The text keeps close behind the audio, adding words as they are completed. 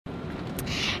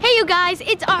Hey you guys,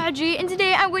 it's Audrey, and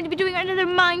today I'm going to be doing another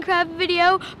Minecraft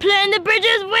video, playing the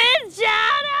bridges with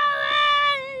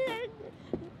Shadow.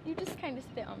 You just kind of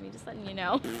spit on me, just letting you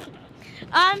know.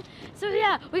 So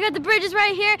yeah, we got the bridges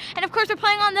right here, and of course we're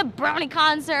playing on the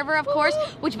BronyCon server, of course,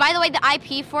 which by the way, the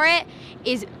IP for it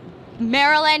is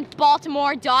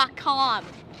MarylandBaltimore.com.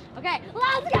 Okay,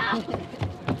 let's go!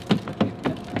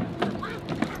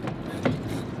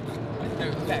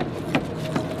 Okay.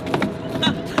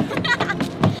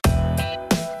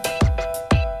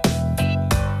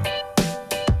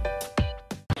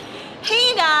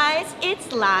 Hey guys, it's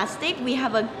Dollastic. We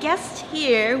have a guest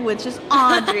here, which is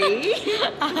Audrey.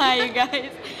 Hi you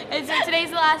guys. And so today's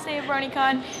the last day of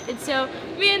BronyCon, and so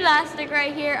me and Dollastic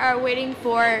right here are waiting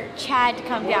for Chad to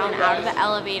come down out of the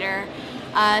elevator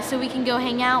so we can go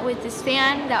hang out with this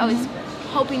fan that was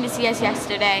hoping to see us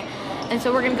yesterday. And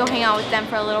so we're gonna go hang out with them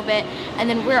for a little bit, and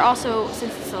then we're also,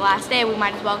 since it's the last day, we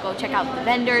might as well go check out the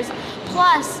vendors.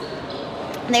 Plus,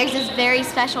 there's this very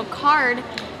special card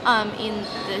in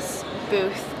this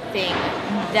booth thing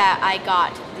that I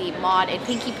got the mod and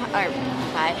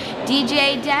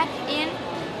DJ deck in.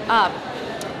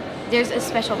 There's a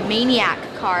special Maniac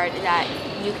card that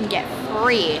you can get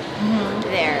free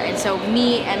there, and so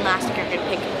me and Dollastic are gonna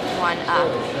pick one up.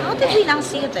 How did we not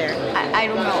see it there? I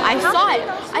don't know. I saw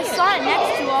it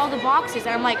next to all the boxes,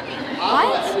 and I'm like,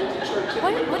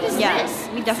 what is this?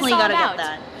 We definitely gotta get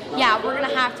that. Yeah, we're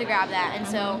gonna have to grab that, and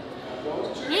so,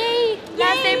 yay!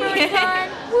 Last day BronyCon!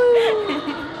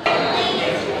 Woo!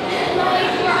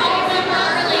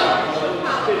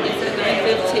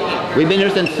 We've been here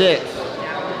since 6.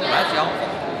 That's y'all.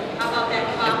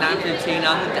 It's 9:15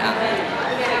 on the dot.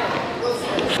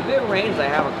 If it rains, I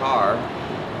have a car.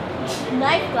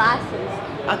 Nice glasses.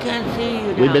 I can't see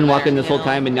you. We've been walking this whole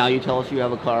time, and now you tell us you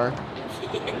have a car.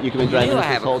 You can be driving us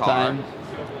this whole time.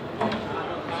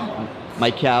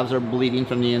 My calves are bleeding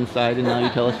from the inside, and now you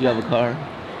tell us you have a car.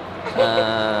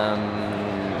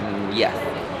 Yes.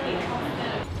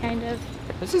 Kind of.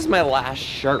 This is my last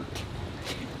shirt.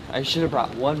 I should have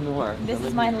brought one more. This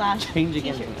is my last changing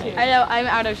t-shirt too. I know, I'm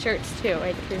out of shirts too.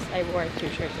 I wore 2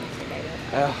 shirts yesterday.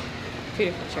 Ugh. 2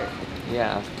 different shirts.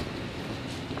 Yeah.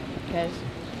 Because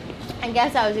I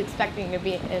guess I was expecting to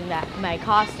be in my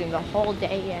costume the whole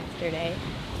day yesterday,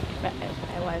 but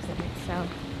I wasn't, so.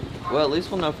 Well, at least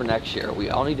we'll know for next year. We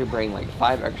all need to bring like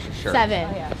 5 extra shirts.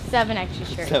 7. 7 extra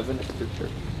shirts. 7 extra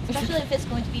shirts. Especially if it's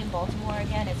going to be in Baltimore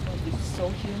again, it's going to be so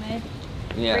humid.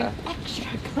 Yeah. Bring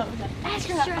extra clothes,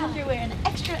 extra underwear, and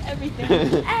extra everything.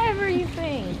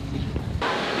 Everything. Ew.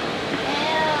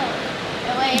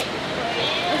 Oh, wait.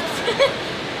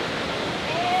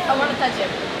 I want to touch it.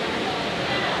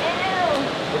 Ew.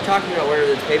 We're talking about where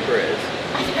this paper is.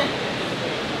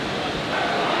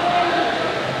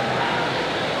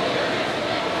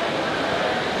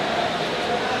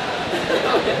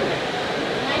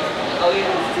 Oh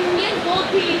yeah. He has gold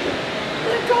teeth.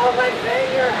 Let go of my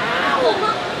finger! Ow!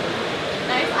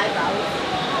 Nice eyebrows.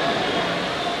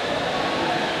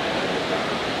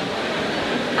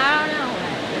 I don't know.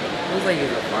 Looks like he's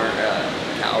a farm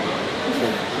cowboy.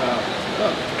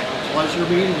 Pleasure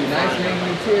meeting you. Nice meeting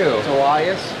you too. It's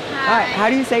Elias. Hi. How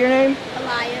do you say your name?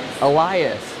 Elias.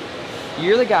 Elias.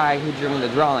 You're the guy who drew me the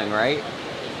drawing, right?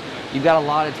 You've got a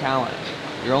lot of talent.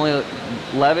 You're only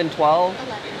 11, 12?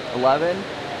 11?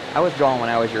 I was drawing when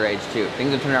I was your age too.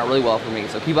 Things have turned out really well for me,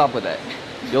 so keep up with it.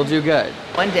 You'll do good.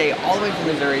 One day, all the way from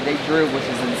Missouri, they drew, which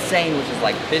is insane, which is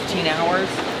like 15 hours.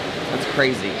 That's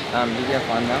crazy. Did you have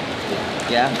fun though?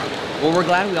 Yeah? Well, we're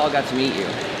glad we all got to meet you.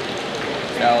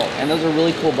 So, and those are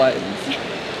really cool buttons.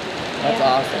 That's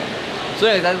awesome. So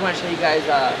anyways, I just want to show you guys,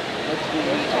 let's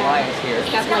meet Elias here.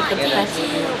 It's got like the best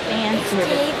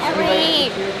fancy.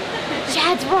 Wait.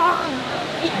 Chad's wrong.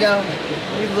 No,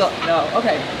 no,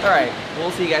 okay, all right. We'll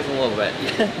see you guys in a little bit.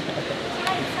 It's not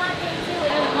day 2,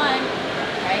 it was 1.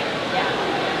 Right? Yeah.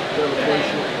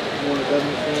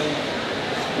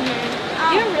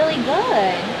 You're really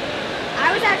good.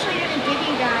 I was actually going to give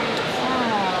you guys,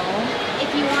 if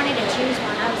you wanted to choose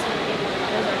one, I was going to give you one.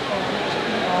 Those are cool.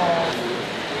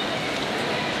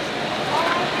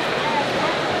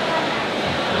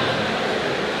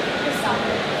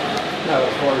 No,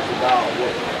 as far as the doll,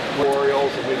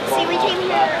 Orioles and we See, we came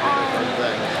here,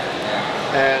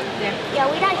 and yeah,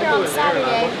 we got here on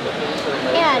Saturday,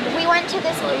 and we went to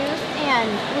this booth, and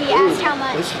we asked how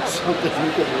much. this is something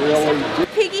you can really do.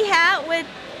 Piggy hat with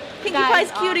Pinkie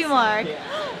Pie's cutie mark.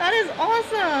 That is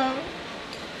awesome.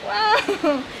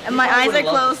 Wow. And my eyes are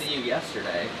closed. I see you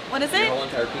yesterday. What is Your it? whole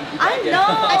entire pinky I back. know.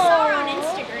 I saw her on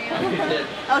Instagram.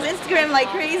 I was Instagram like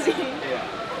crazy. Yeah,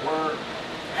 we're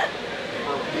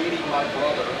meeting my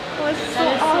brother. It was so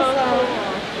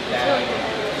awesome.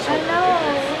 I know.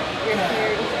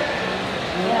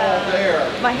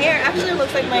 Yeah. My hair actually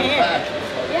looks like my hair.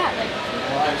 Yeah,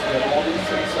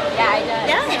 it does.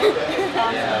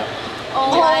 Yeah.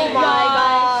 Oh my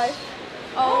gosh.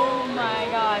 Oh my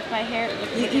gosh, my hair.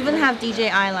 You even have DJ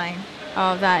eyeline.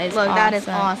 Oh, that is Look, awesome. that is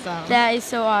awesome. That is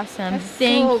so awesome. That's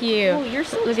Thank so you. cool. You're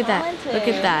so Look at that. talented. Look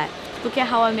at that. Look at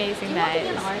how amazing that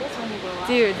is.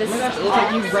 Dude, this is Look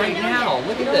at you right now.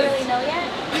 Look at this. Really know yet?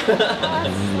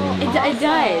 it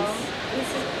does.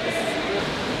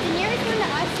 The nearest one to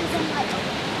us is in like.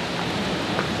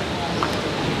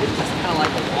 It's just kind of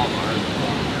like a Walmart.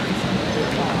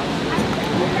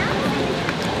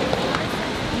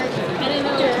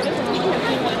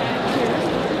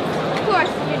 Of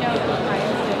course, you know the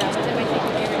clients do that, but then we take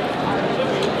a favorite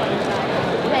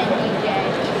then DJ.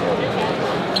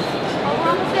 Oh, we're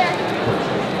almost there.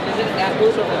 Is it that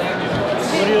booth over there?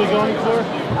 What are you going for?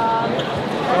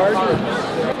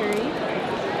 Three.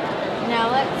 Now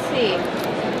let's see.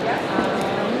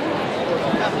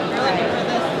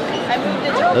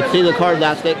 Let's see the card,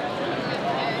 Dollastic.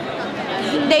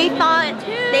 They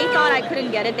thought I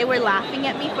couldn't get it. They were laughing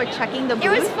at me for checking the booth. It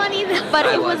was funny though. But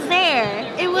it was there.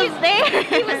 It was there.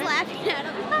 He was laughing at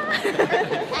him.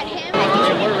 At him.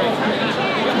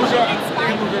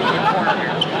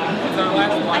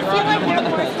 I feel like they're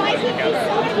more spicy.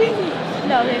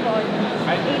 No, they've all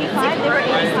 85. They were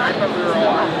 85.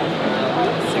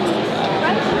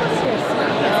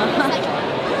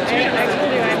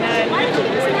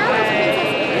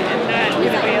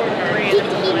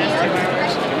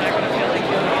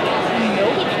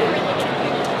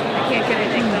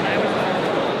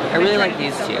 I really like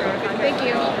these two. Thank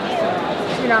you.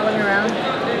 You're not looking around?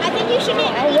 I think you should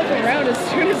get. I'll look around as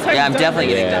soon as Yeah, I'm definitely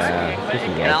getting this. This is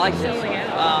And I like this.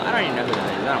 I don't even know who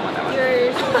that is. I don't want that one.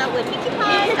 You're up with Pinkie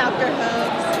Pie, Dr.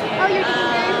 Hooks. Oh, you're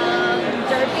getting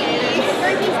Derpy.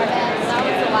 Derpy's the best. That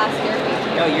was the last derby.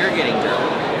 No, you're getting jerky.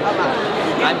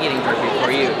 I'm getting jerky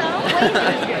for you. Oh,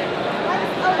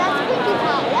 that's Pinkie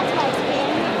Pie. That's why it's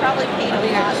pink. Probably paid a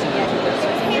lot to get this.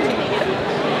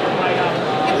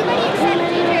 Everybody except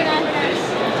Ginger and I.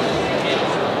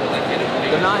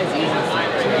 They're not as easy to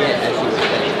get as you would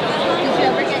think. Did you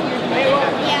ever get your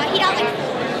Yeah, he got like.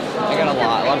 I got a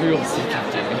lot. A lot of people say that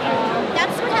to me.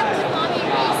 That's what happens with mommy and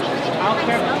Gracie when they can't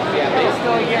find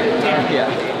someone.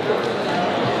 Yeah.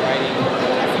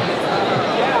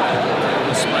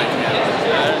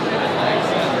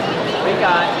 We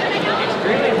got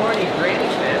extremely horny Granny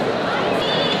Smith.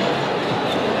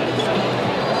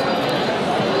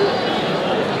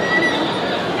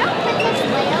 No, Princess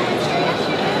Leia was here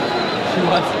yesterday. She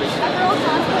wants to be. A girl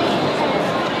cosplaying.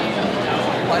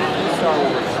 Why did you Star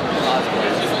Wars cosplay?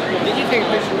 Did you take a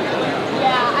picture with her?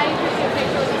 Yeah, I took a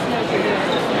picture with the snow too.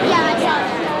 Yeah, I saw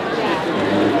that.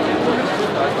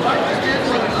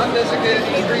 Undesignated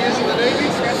for use in the Navy?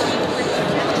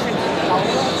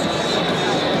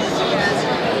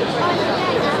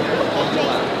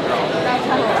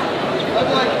 I'm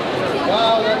like,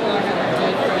 wow, that's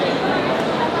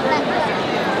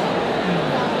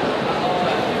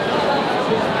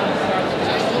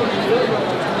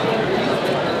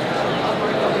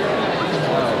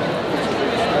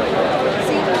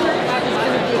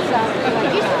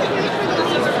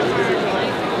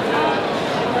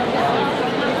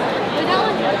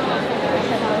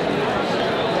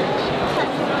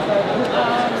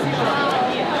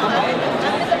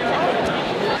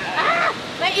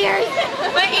My ears!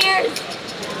 My ears!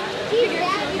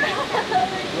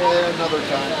 yeah, another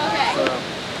time. Okay. So.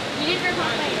 You need to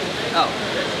record my ears. Oh,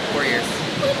 4 years.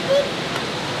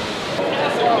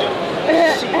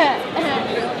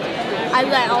 I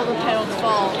let all the petals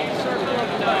fall.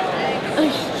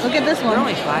 Look at this They're one.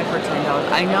 only 5 for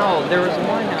 $10. I know. There was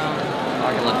one. Oh,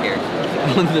 I can look here.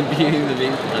 On the being the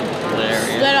being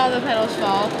hilarious. Let all the petals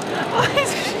fall.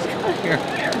 She's got here.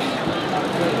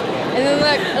 And then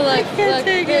look.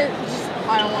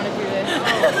 I don't want to do this.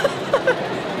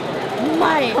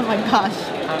 Mike. Oh my gosh.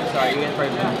 I'm sorry, you guys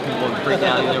probably people freak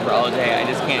out over all day. I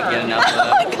just can't get enough of Oh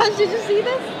my them. gosh, did you see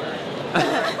this?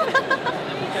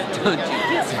 Don't you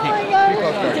kiss me. Oh my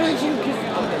gosh. Don't you kiss me.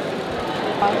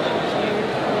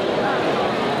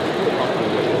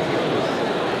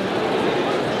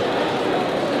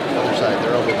 Other side,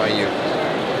 they're over by you.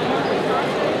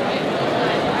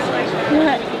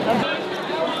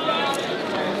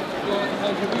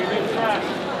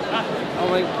 Oh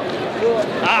my.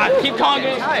 Keep calling me.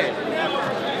 Fun!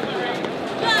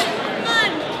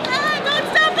 Don't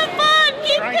stop the fun!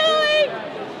 Keep going!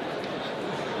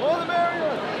 More the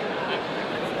merrier.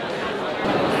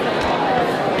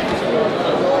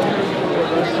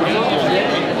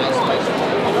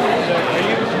 Are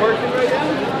you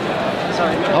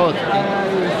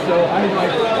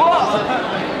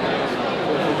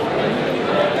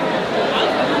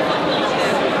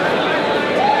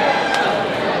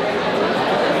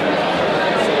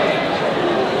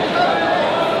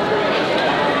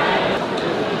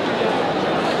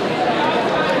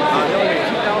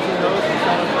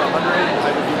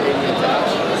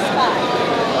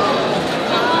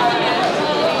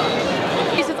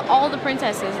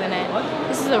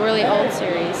is a really old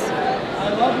series.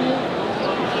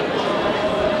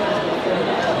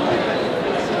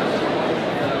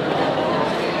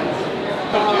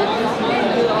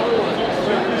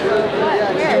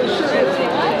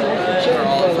 We're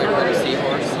all afraid of the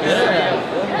seahorse.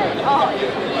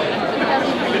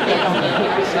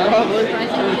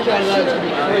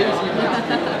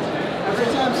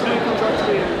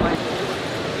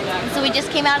 So we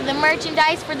just came out of the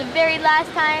merchandise for the very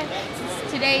last time,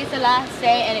 since today's the last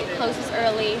day and it closes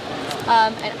early.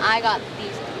 And I got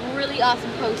these really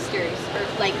awesome posters, or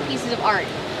like pieces of art.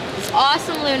 This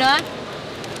awesome Luna,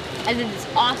 and then this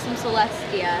awesome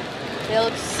Celestia. They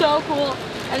look so cool.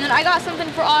 And then I got something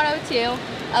for Otto too.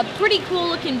 A pretty cool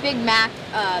looking Big Mac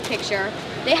picture.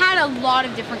 They had a lot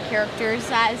of different characters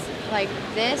as like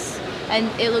this, and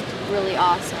it looked really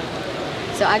awesome.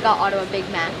 So I got Otto a Big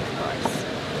Mac, of course.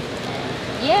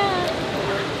 Yeah.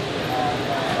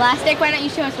 Elastic, why don't you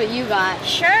show us what you got?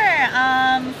 Sure.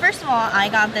 First of all, I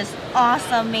got this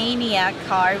awesome Maniac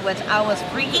card, which I was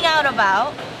freaking out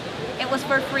about. It was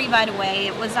for free, by the way.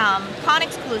 It was con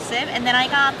exclusive, and then I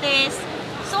got this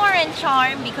Soarin'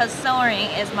 charm because Soaring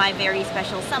is my very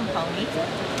special sun pony.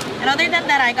 And other than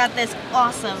that, I got this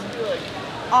awesome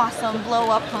blow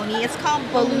up pony. It's called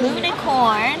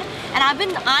BronyCon, and I've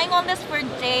been eyeing on this from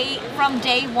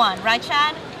day one, right,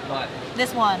 Chad? What?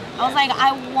 This one. I was like,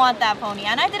 I want that pony,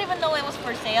 and I didn't even know it was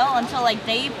for sale until like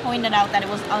they pointed out that it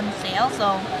was on sale.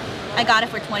 So I got it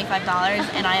for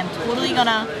 $25, and I am totally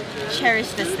gonna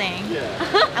cherish this thing.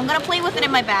 I'm gonna play with it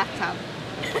in my bathtub.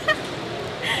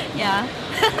 Yeah.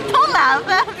 Don't laugh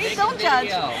at me. Don't judge.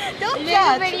 Don't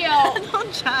judge.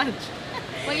 Don't judge.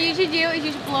 What you should do is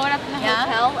you should blow it up in the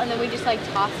hotel, and then we just like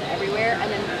toss it everywhere, and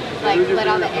then like let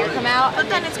all the air come out. But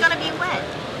then it's gonna be wet.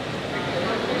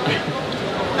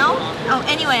 No? Oh,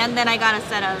 anyway, and then I got a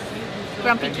set of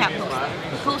Grumpy Cat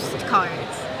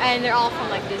postcards. And they're all from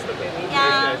like Disney movies.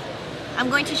 Yeah. I'm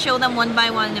going to show them one by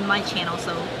one in my channel,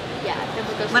 so Yeah.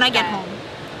 when I get home.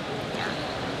 Yeah.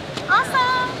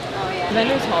 Awesome! Oh yeah.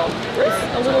 Vendor's Hall. There's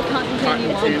a little cotton candy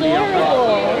one.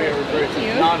 Adorable. Thank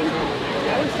you.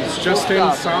 It's just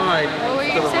inside What were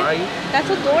you to the saying? right. That's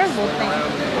adorable thing.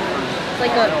 It's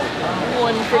like a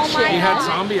one for my He had God.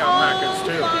 zombie alpacas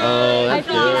too. Oh, I that's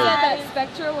think you good. said that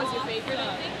Spectra was your favorite, I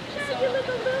think.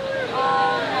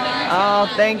 Oh,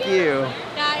 thank you.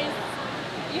 Guys,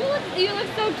 you look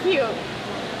so cute.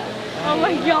 Oh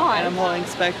my god. And I'm holding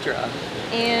Spectra.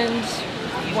 And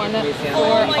one for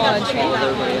Oh my God. Audrey. No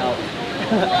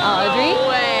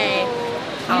way.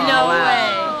 No way.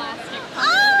 Oh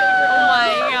my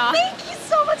god. Thank you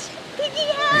so much, Piggy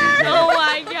Hair! Oh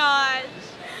my gosh.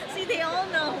 See, they all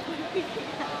know. This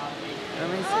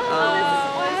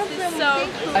is so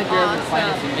I dare would find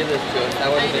us and give this to us. That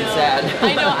would have been sad.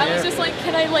 I know, I was just like,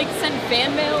 can I like send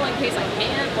fan mail in case I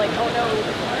can't? Like, oh no.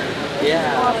 Yeah.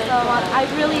 awesome. I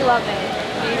really love it.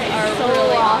 These are so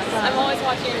really awesome. awesome. I'm always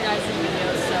watching your guys'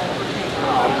 videos, so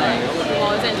I'm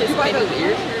always Did you buy anticipating. those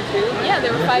ears here too? Yeah, they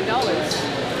were $5. She's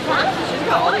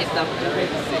got all this stuff. We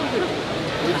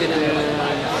did it. My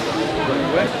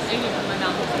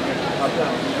mouth.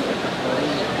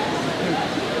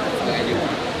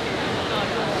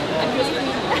 I'm really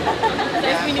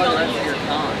nice meeting all of you. Your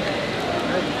con.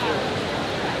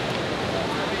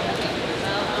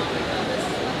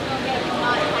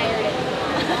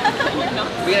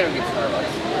 We gotta go get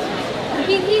Starbucks.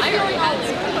 He's I already had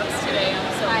Starbucks today.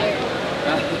 I'm so tired.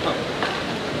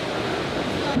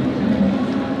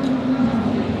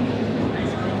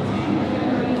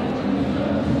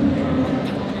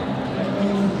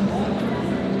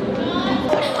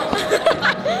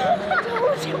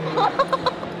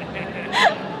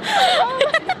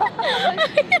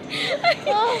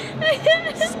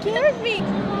 It scared me.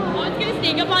 Oh, it's gonna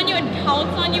sneak up on you and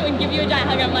pounce on you and give you a giant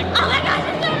hug. I'm like, oh my gosh,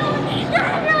 it's She's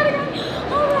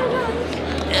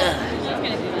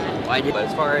gonna do that. Why did? But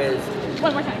as far as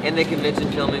One more time. in the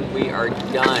convention filming, we are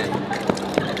done.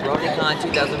 BronyCon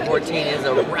 2014 is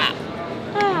a wrap.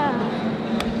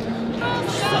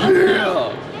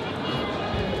 Yeah.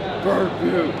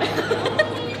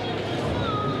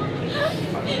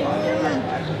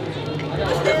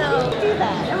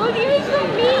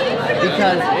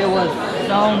 Because it was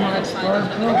so much fun.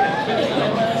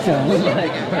 So much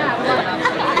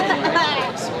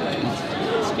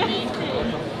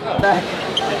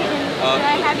Can I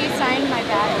have you sign my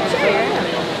badge right there?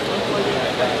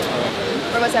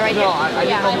 Or was that right No, here?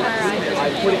 I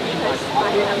put it in my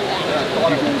pocket.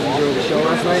 During the show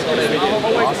last night.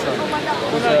 Awesome. Oh my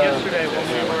god. Yesterday when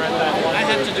we were at that one. I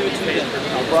have to do it today.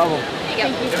 No problem.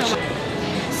 Thank you so much.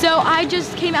 So I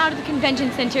just came out of the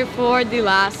convention center for the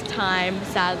last time,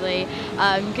 sadly,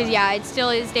 because yeah, it still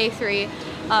is day 3.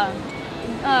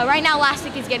 Right now,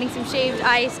 Dollastic is getting some shaved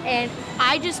ice, and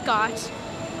I just got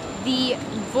the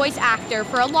voice actor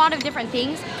for a lot of different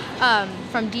things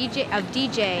from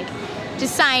DJ to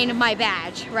sign my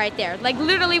badge right there. Like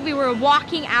literally, we were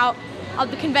walking out of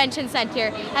the convention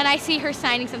center, and I see her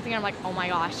signing something, and I'm like, oh my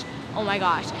gosh.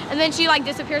 And then she like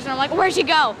disappears, and I'm like, where'd she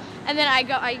go? And then I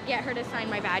get her to sign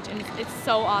my badge, and it's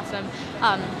so awesome.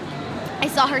 I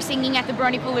saw her singing at the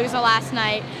BronyPalooza last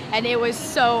night, and it was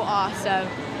so awesome.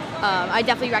 I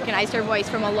definitely recognized her voice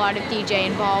from a lot of DJ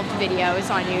involved videos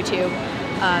on YouTube.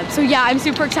 So yeah, I'm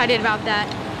super excited about that.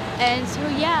 And so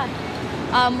yeah,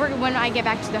 when I get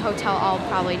back to the hotel, I'll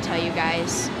probably tell you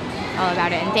guys all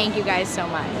about it. And thank you guys so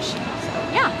much. So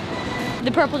yeah. The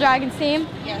Purple Dragons team?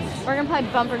 Yes. We're gonna play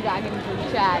Bumper Dragons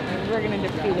with Chad, and we're gonna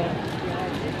defeat him.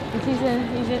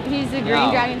 He's the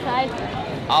green dragon side.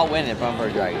 I'll win at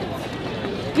Bumper Dragons.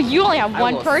 But you only have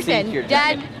one person.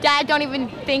 Dad, don't even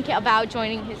think about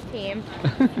joining his team.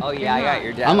 Oh yeah, I got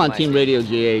your dad. I'm on Team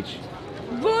RadioJH.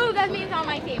 Woo, that means on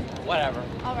my team. Whatever.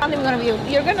 All I'm right. gonna be.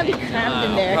 You're gonna be crammed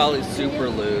in there. I'll probably super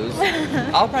lose.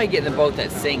 I'll probably get in the boat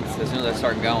that sinks as soon as I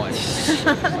start going.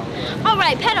 All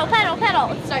right, pedal.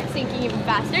 Let's start sinking even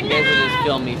faster. You guys will just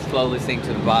film me slowly sink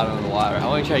to the bottom of the water. I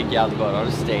won't try to get out of the boat. I'll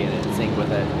just stay in it and sink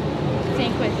with it.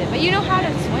 Sink with it. But you know how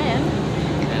to swim.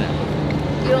 I know.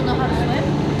 You don't know how to swim?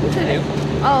 I do.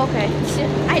 Oh, okay.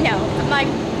 I know. I'm like,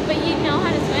 but you know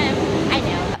how to swim. I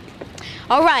know.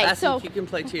 All right, so you can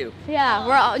play too. yeah,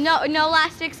 we're all, no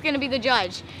Dollastic's gonna be the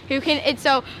judge. Who can?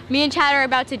 So me and Chad are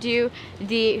about to do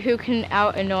the who can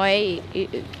out annoy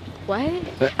each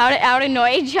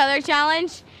other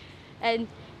challenge, and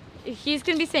he's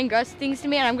gonna be saying gross things to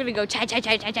me, and I'm gonna go Chad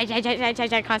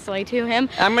constantly to him.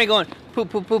 I'm gonna go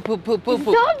poop. Stop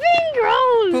being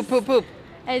gross. Poop.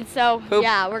 And so Poop,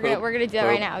 yeah, we're gonna do that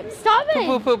right now. Stop it.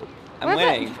 Poop. I'm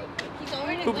winning. He's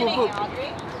already Poop. winning,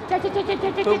 Audrey. Monkey poop.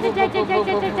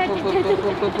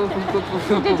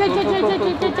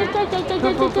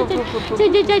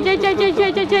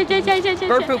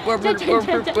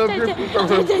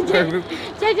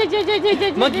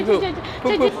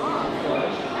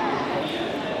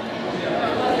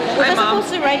 Was I supposed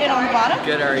to write it on the bottom?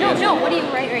 Good, are you? No, what do you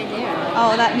write right there?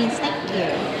 Oh, that means thank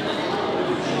you.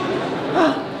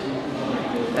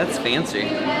 That's fancy.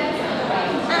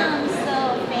 I'm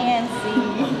so fancy.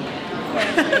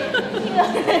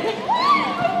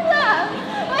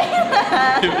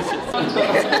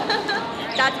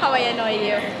 That's how I annoy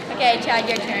you. Okay, Chad,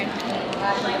 your turn.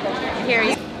 Here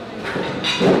you.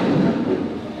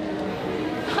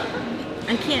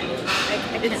 I can't.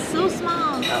 It's so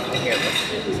small. Oh, here, let's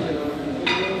do this one.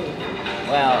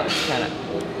 Well, it's kind of...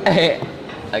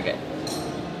 Okay.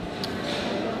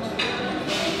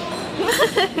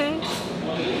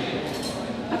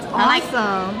 That's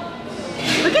awesome.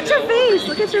 Look at your face.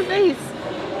 Look at your face.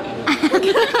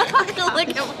 Look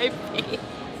at my face.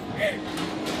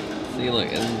 See, look.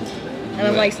 And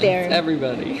I'm like staring. It's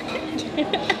everybody.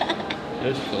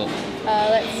 That's cool.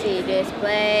 Let's see.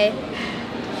 Display.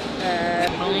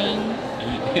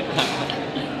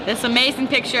 This amazing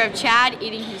picture of Chad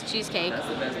eating his cheesecake. That's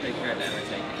the best picture I've ever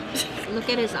taken. Look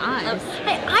at his eyes.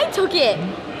 Hey, I took it.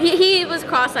 He was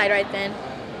cross-eyed right then.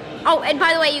 Oh, and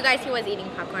by the way, you guys, he was eating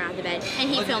popcorn out of the bed, and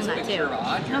he filmed that too.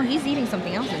 No, he's eating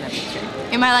something else in that picture.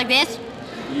 Am I like this?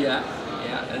 Yeah,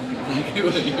 that's exactly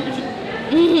what you're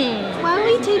doing. Why are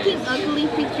we taking ugly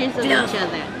pictures of each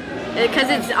other? Because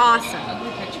it's awesome.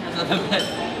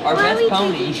 Our best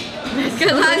pony.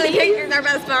 Because ugly pictures are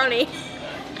best pony.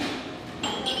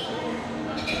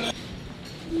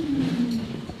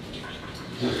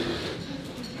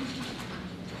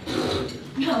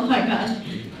 Oh my god.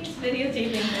 He's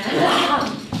videotaping that.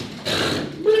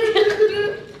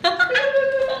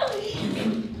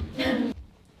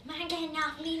 Am I getting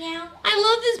off me now? I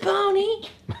love this pony.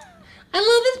 I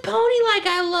love this pony like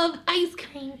I love ice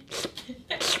cream.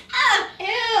 Ew.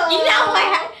 You know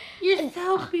what? You're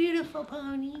so beautiful,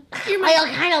 pony. You're my...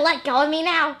 You'll kind of let go of me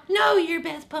now. No, you're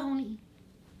best pony.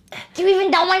 Do you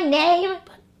even know my name?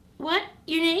 What?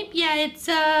 Your name? Yeah, it's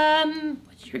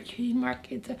what's your cutie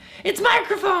mark? It's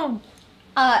microphone.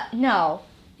 No.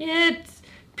 It's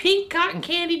pink cotton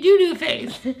candy doo-doo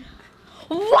face.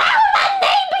 Why would my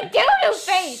name be Doo-Doo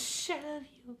Face? Shut up,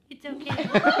 you. It's okay.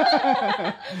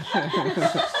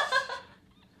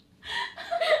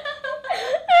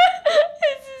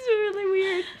 This is really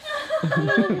weird.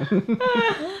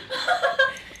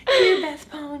 You're best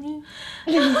pony.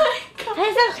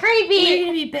 That sounds creepy. We're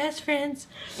gonna be best friends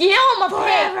You know I'm a pig.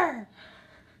 forever.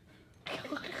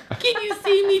 Can you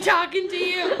see me talking to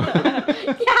you?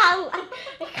 Yeah,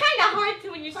 it's kind of hard to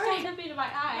when you're staring up into my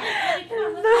eye.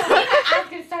 My eyes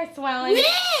gonna start swelling.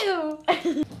 Ew.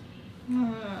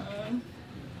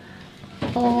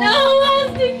 No,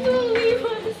 Elastic, don't leave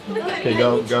us. Okay,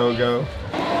 go, go, go.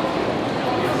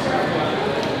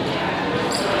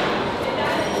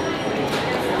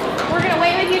 We're gonna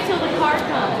wait with you till the car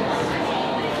comes.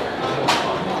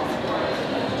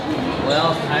 Well,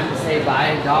 it's time to say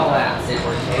bye to Dollastic.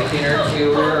 We're taking her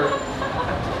to her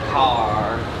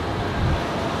car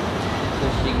so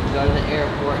she can go to the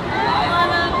airport and fly home.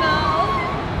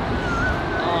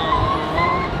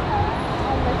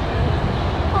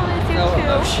 So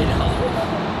emotional.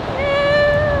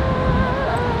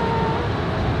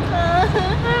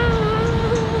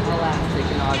 Dollastic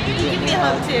and Audrey. Give me a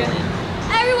hug too.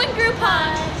 Everyone group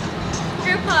hug.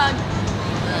 Group hug.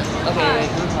 Okay,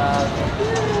 group hug.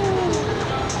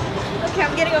 Okay,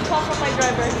 I'm getting a call from my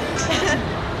driver.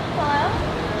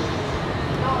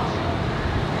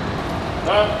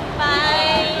 Hello?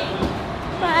 Bye.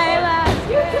 Bye,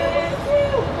 Elastic.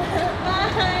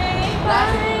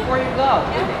 Bye. Before you go,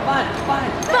 fun.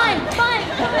 Fun.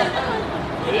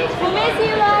 We'll miss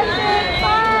you, Elastic.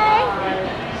 Bye.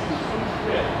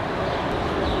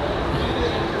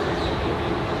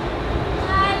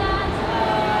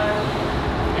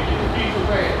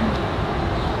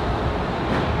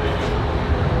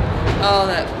 Oh,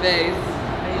 that face.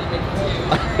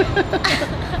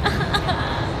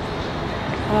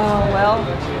 Oh, well,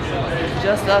 it's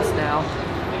just us now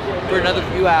for another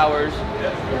few hours.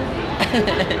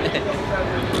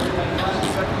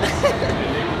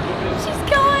 She's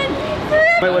going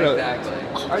forever. Wait, Exactly.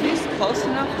 Are these close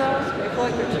enough, though? I feel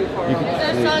like they're too far away.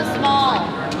 They're so small.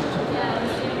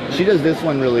 She does this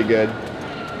one really good.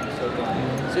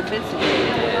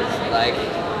 Sophisticated is like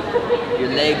your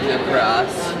legs are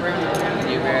crossed.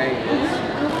 You're very.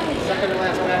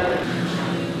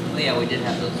 Well, yeah, we did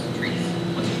have those treats.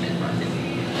 What's your name?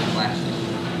 Last.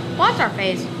 What's our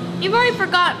face? You've already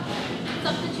forgot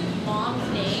substitute mom's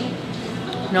name.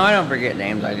 No, I don't forget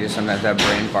names. I just sometimes have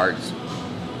brain farts.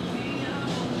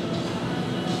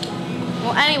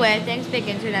 Well, anyway, thanks, Big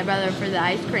Internet Brother, for the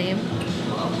ice cream.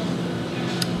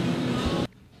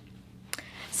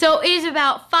 So it is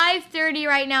about 5:30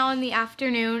 right now in the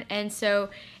afternoon, and so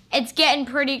it's getting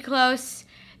pretty close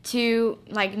to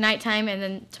like nighttime, and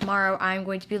then tomorrow I'm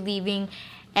going to be leaving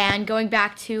and going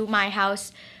back to my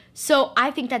house. So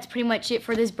I think that's pretty much it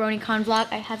for this BronyCon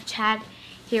vlog. I have Chad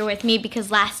here with me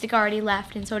because Lastic already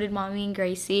left, and so did Mommy and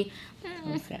Gracie.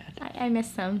 So sad. I miss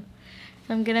them.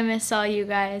 So I'm gonna miss all you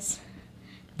guys.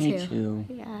 Me too.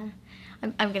 Yeah.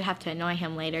 I'm gonna have to annoy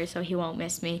him later so he won't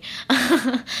miss me.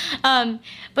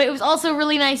 But it was also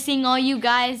really nice seeing all you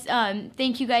guys.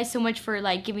 Thank you guys so much for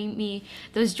like giving me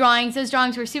those drawings. Those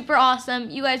drawings were super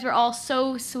awesome. You guys were all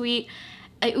so sweet.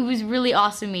 It was really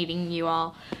awesome meeting you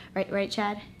all. Right,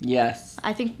 Chad? Yes.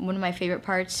 I think one of my favorite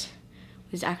parts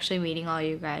was actually meeting all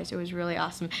you guys. It was really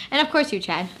awesome. And of course you,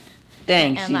 Chad.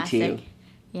 Thanks, And you Elastic. too.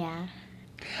 Yeah.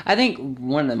 I think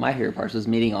one of my favorite parts was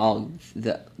meeting all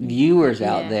the viewers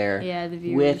out there. Yeah, the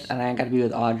viewers. And I got to be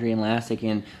with Audrey and Lastic,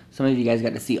 and some of you guys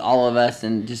got to see all of us,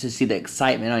 and just to see the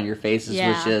excitement on your faces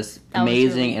was just that was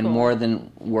amazing, really and cool. more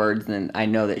than words than I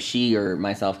know that she or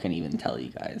myself can even tell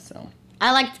you guys. So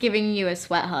I liked giving you a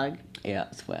sweat hug. yeah,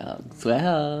 sweat hug, sweat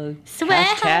hug, Sweat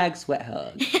hug. hashtag sweat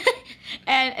hug.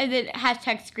 and then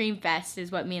hashtag Screamfest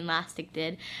is what me and Lastic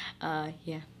did.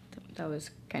 Yeah, that was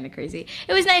kind of crazy.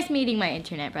 It was nice meeting my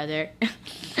internet brother.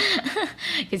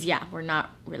 Because, yeah, we're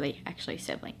not really actually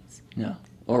siblings. No,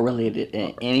 or related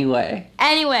in any way.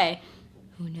 Anyway,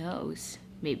 who knows?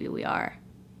 Maybe we are.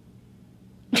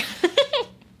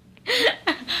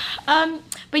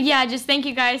 But yeah, just thank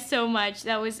you guys so much.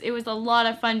 It was a lot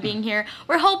of fun being here.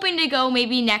 We're hoping to go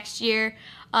maybe next year.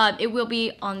 It will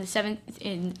be on the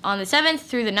 7th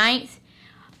through the 9th.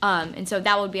 And so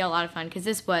that would be a lot of fun because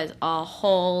this was a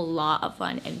whole lot of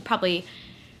fun and probably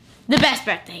the best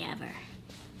birthday ever.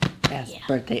 Best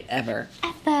birthday ever.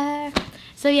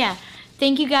 So yeah,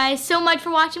 thank you guys so much for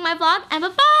watching my vlog, and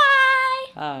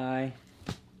bye-bye! Bye.